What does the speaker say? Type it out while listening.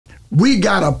We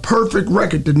got a perfect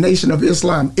record. The Nation of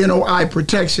Islam, NOI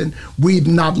protection. We've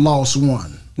not lost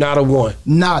one. Not a one.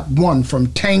 Not one. From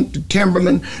Tank to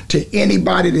Timberland to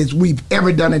anybody that we've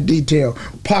ever done in detail.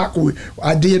 Pac,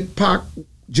 I did Pac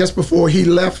just before he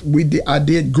left. I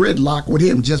did Gridlock with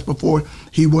him just before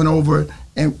he went over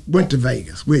and went to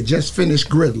Vegas. We had just finished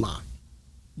Gridlock.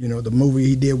 You know, the movie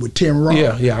he did with Tim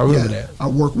Roth. Yeah, I remember that. I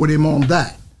worked with him on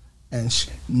that. And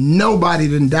nobody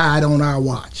done died on our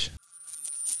watch.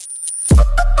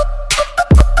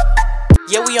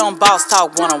 Yeah, we on Boss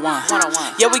Talk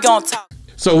 101. Yeah, we gonna talk.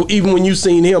 So even when you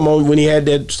seen him on when he had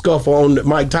that scuffle on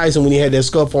Mike Tyson, when he had that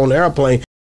scuffle on the airplane,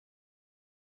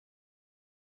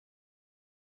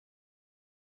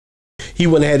 he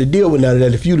wouldn't have had to deal with none of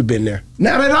that if you'd have been there.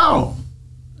 Not at all.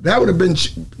 That would have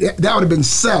been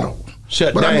settled.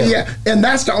 Shut down. I mean, yeah, and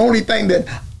that's the only thing that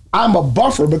I'm a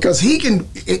buffer, because he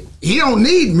don't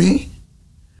need me.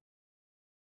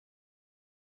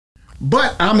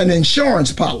 But I'm an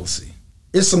insurance policy.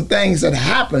 It's some things that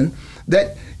happen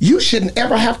that you shouldn't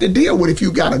ever have to deal with if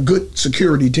you got a good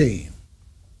security team.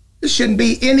 There shouldn't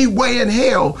be any way in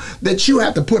hell that you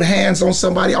have to put hands on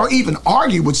somebody or even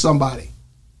argue with somebody.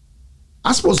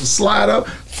 I'm supposed to slide up,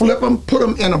 flip them, put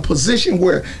them in a position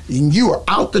where you are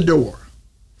out the door.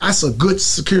 That's a good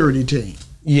security team.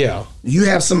 Yeah. You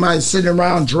have somebody sitting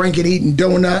around drinking, eating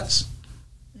donuts.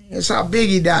 That's how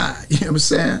Biggie died. You know what I'm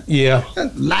saying? Yeah.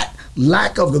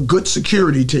 Lack of a good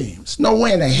security teams. No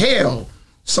way in the hell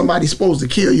somebody's supposed to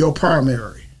kill your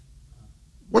primary.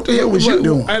 What the hell was you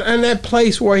doing? And that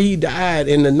place where he died,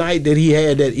 in the night that he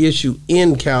had that issue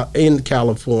in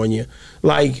California,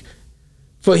 like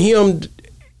for him,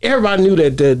 everybody knew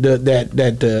that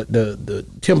the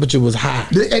temperature was high.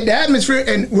 The atmosphere,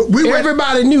 and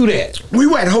everybody knew that. We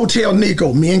were at Hotel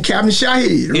Nico, me and Captain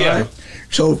Shahid, right? Yeah.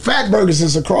 So Fat Burgers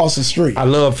is across the street. I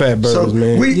love Fat Burgers,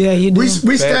 man. We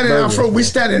standing out front. We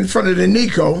standing in front of the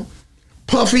Nico.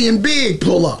 Puffy and Big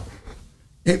pull up.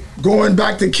 Going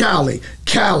back to Cali.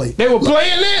 They were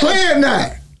playing that? Playing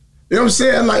that. You know what I'm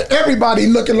saying? Like everybody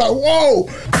looking like, whoa.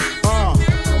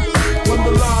 When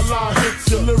the la-la hits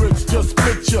your lyrics, just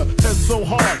picture head so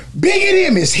hard. Big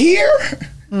M is here?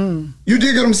 You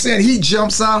dig what I'm saying? He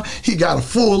jumps out. He got a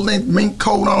full-length mink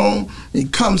coat on. He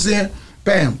comes in.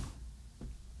 Bam.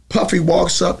 Puffy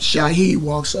walks up, Shahid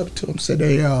walks up to him, said,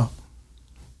 hey,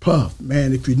 Puff,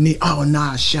 man, if you need, oh,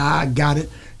 nah, Shah, I got it.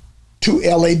 2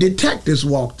 LA detectives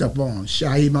walked up on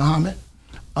Shahid Muhammad.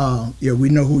 Yeah, we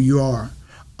know who you are.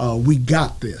 We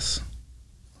got this.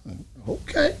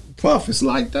 Okay, Puff, it's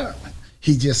like that.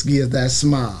 He just gives that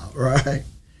smile, right?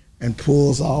 And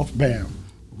pulls off, bam.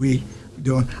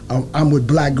 I'm with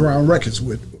Black Ground Records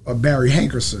with Barry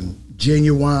Hankerson,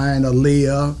 Genuine,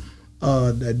 Aaliyah,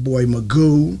 that boy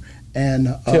Magoo, and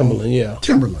Timberland,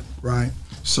 Timberland, right?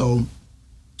 So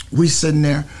we sitting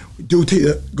there, go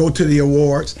to the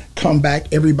awards, come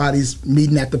back, everybody's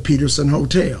meeting at the Peterson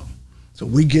Hotel. So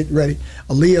we get ready.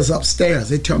 Aaliyah's upstairs.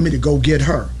 They tell me to go get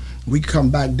her. We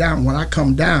come back down. When I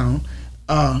come down,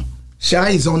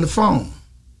 Shahid's on the phone.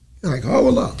 He's like,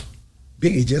 hold up.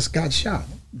 Biggie just got shot.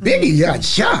 Biggie got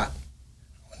shot?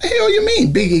 What the hell you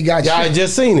mean Biggie got shot? I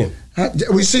just seen him.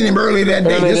 We seen him earlier that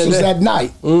day. This was that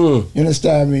night. You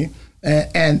understand me?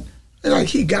 And they're like,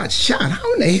 he got shot.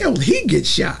 How in the hell did he get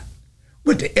shot?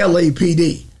 With the LAPD.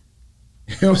 You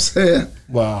know what I'm saying?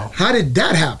 Wow. How did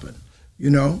that happen?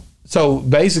 You know? So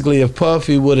basically, if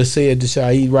Puffy would have said to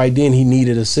Shahid right then he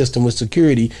needed a system with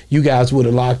security, you guys would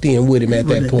have locked in with him at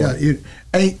that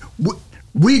point.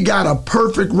 We got a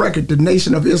perfect record. The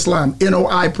Nation of Islam,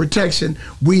 NOI protection.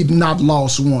 We've not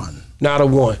lost one. Not a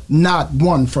one. Not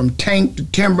one. From Tank to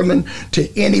Timberland to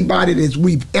anybody that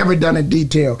we've ever done in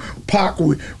detail. Pac,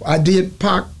 I did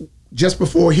Pac just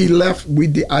before he left.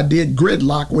 I did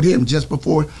Gridlock with him just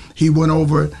before he went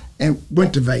over and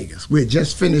went to Vegas. We had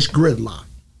just finished Gridlock.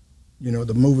 You know,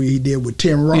 the movie he did with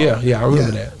Tim Roth. Yeah, I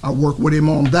remember that. I worked with him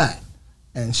on that.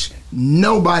 And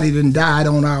nobody done died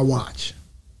on our watch.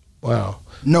 Wow.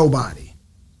 Nobody.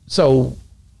 So,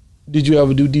 did you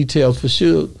ever do details for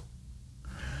Suge?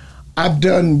 I've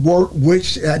done work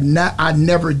which I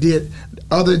never did,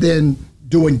 other than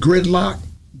doing Gridlock,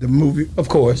 the movie. Of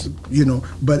course. You know,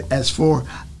 but as for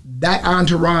that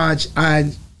entourage,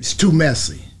 it's too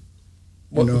messy.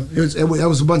 You know, it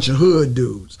was a bunch of hood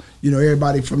dudes. You know,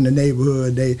 everybody from the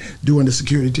neighborhood, they doing the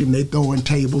security team, they throwing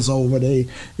tables over.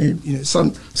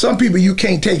 Some people you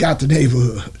can't take out the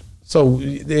neighborhood. So,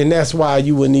 and that's why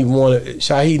you wouldn't even want to.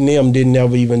 Shahid and them didn't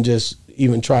ever even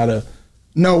try to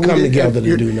come together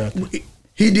to do nothing.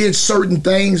 He did certain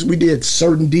things. We did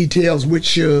certain details with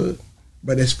Suge,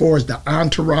 but as far as the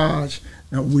entourage,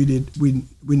 no, we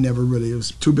never really. It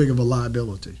was too big of a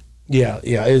liability. Yeah,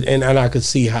 and I could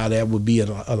see how that would be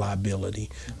a liability.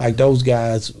 Like those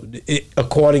guys,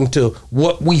 according to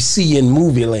what we see in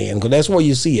movie land, because that's where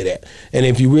you see it at. And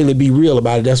if you really be real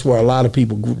about it, that's where a lot of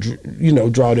people,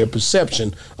 draw their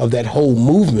perception of that whole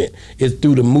movement is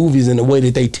through the movies and the way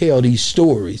that they tell these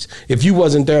stories. If you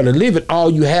wasn't there to live it, all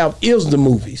you have is the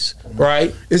movies,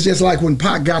 right? It's just like when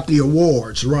Pac got the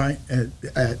awards, right,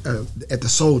 at the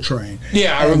Soul Train.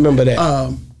 Yeah, I remember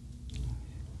that.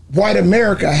 White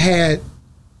America had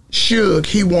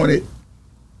Suge.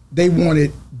 They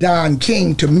wanted Don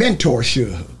King to mentor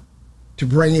Suge, to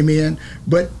bring him in,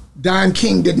 but Don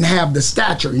King didn't have the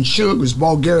stature, and Suge was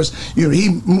vulgarous. He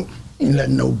ain't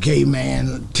letting no gay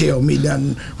man tell me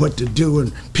nothing what to do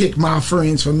and pick my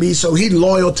friends for me. So he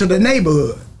loyal to the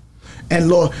neighborhood, and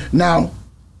now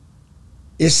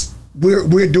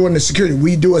we're doing the security.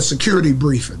 We do a security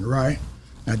briefing, right?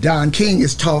 Now Don King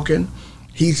is talking.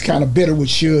 He's kind of bitter with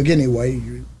Suge anyway.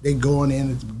 They going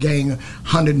in, it's a gang of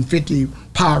 150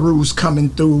 PIRUs coming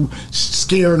through,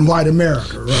 scaring white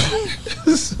America, right?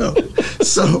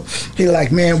 so he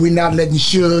like, man, we're not letting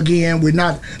Suge in. We're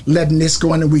not letting this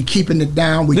go in, and we keeping it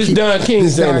down. This Don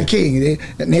King.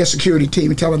 And their security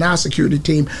team telling our security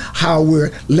team how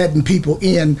we're letting people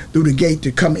in through the gate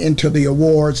to come into the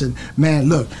awards. And man,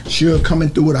 look, Suge coming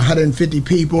through with 150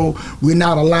 people. We're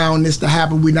not allowing this to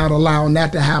happen. We're not allowing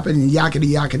that to happen. And yakety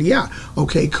yakety yak.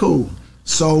 Okay, cool.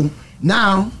 So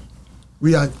now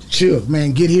we are Suge,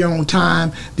 man, get here on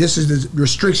time. This is the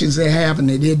restrictions they have, and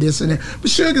they did this and that.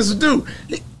 But Suge is a dude.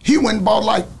 He went and bought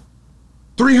like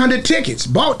 300 tickets,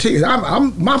 bought tickets.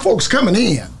 My folks coming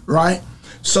in, right?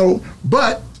 So,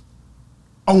 but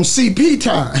on CP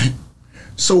time.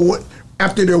 So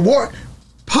after the award,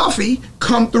 Puffy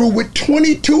come through with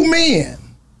 22 men.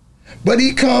 But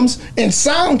he comes and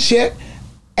sound check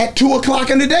at 2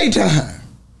 o'clock in the daytime.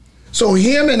 So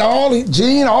him and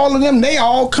Gene, all of them, they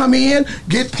all come in,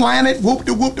 get planted,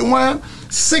 whoop-de-whoop-de-wham.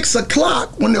 6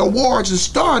 o'clock, when the awards are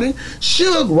starting,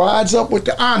 Suge rides up with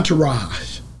the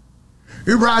entourage.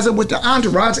 He rides up with the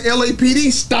entourage,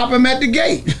 LAPD stop him at the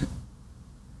gate.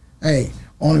 Hey,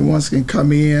 only ones can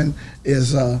come in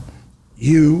is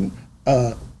you,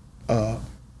 Pac,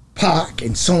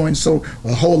 and so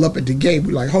hold up at the gate.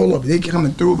 We're like, hold up, they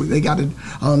coming through, but they got to,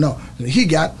 I don't know. He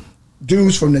got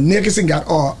dudes from the Nickerson, got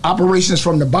operations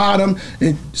from the bottom,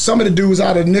 and some of the dudes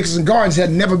out of the Nickerson Gardens had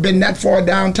never been that far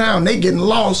downtown. They getting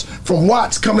lost from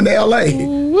Watts coming to L.A.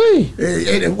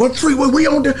 What freeway we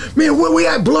on there? Man, where we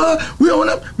at, blood? We on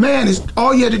up? Man,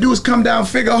 all you had to do is come down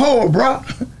Figure Hole, bro.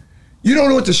 You don't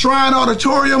know what the Shrine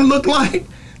Auditorium looked like?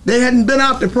 They hadn't been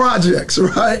out the projects,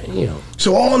 right? Yeah.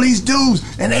 So all these dudes,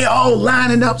 and they all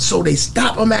lining up, so they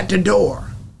stop them at the door.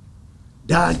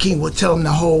 Don King would tell them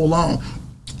to hold on.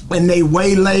 And they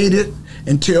waylaid it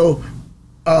until,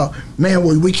 man,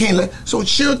 we can't let, so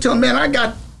she'll tell them, man, I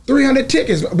got 300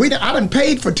 tickets. I done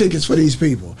paid for tickets for these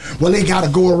people. Well, they got to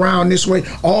go around this way,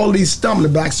 all these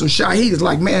stumbling blocks. So Shaheed is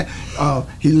like, man,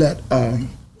 he let,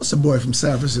 what's the boy from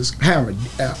San Francisco? Hammer,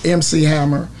 MC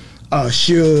Hammer,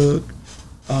 Suge,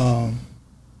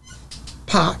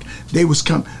 Pac, they was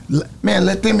come, man,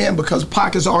 let them in because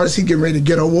Pac is artist, he getting ready to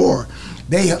get an award.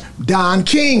 Don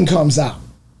King comes out.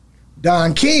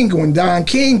 When Don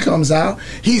King comes out,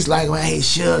 he's like, well, hey,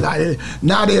 Suge,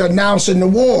 now they're announcing the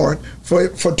award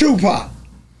for Tupac.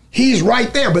 He's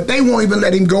right there, but they won't even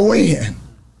let him go in.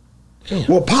 Yeah.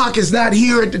 Well, Pac is not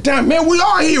here at the time. Man, we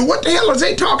are here. What the hell are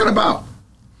they talking about?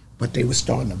 But they were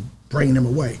starting to bring them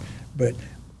away. But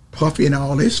Puffy and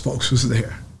all his folks was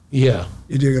there. Yeah.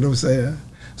 You dig what I'm saying?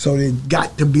 So they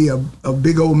got to be a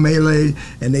big old melee,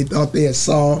 and they thought they had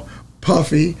saw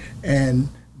Puffy, and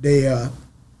they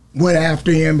went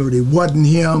after him, but it wasn't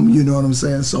him, you know what I'm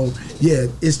saying? So, yeah,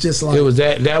 it's just like... It was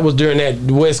that was during that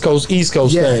West Coast, East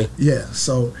Coast thing. Yeah,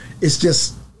 so it's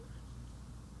just...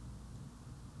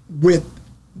 With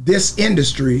this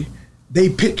industry, they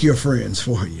pick your friends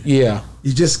for you. Yeah.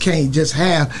 You just can't just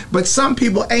have... But some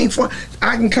people ain't for...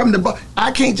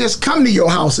 I can't just come to your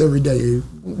house every day.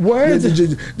 Where is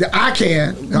it? I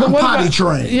can. I'm potty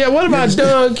trained. Yeah, what about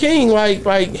Don King? Like...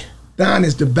 Don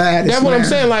is the baddest. That's what I'm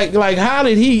saying. Like, how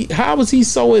was he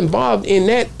so involved in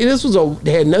that? This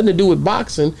had nothing to do with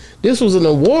boxing. This was an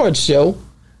awards show.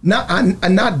 Not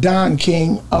Don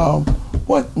King.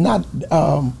 What's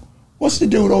the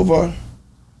dude over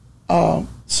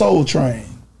Soul Train?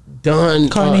 Don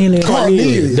Cornelius. Don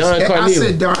Cornelius. I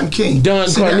said Don King. Don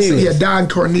Cornelius. Yeah, Don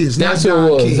Cornelius. That's who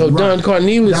it was. King, so right. Don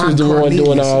Cornelius was the one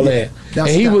doing all that. And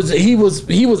he was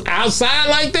outside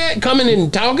like that, coming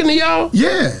and talking to y'all?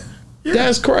 Yeah.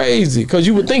 That's crazy, because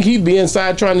you would think he'd be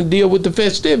inside trying to deal with the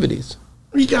festivities.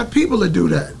 He got people to do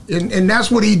that, and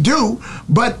that's what he do.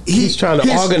 But he's trying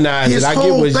to organize it. I get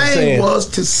what you're saying. His whole thing was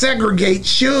to segregate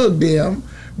Suge them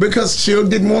because Suge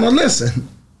didn't want to listen.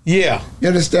 Yeah, you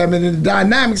understand? And in the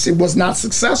dynamics, it was not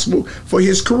successful for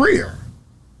his career.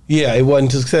 Yeah, it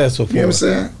wasn't successful for him. You know what I'm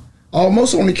saying?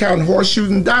 Almost only counting horseshoes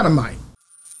and dynamite.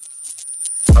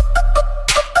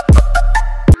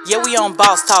 Yeah, we on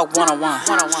Boss Talk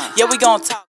 101. Yeah, we gonna talk.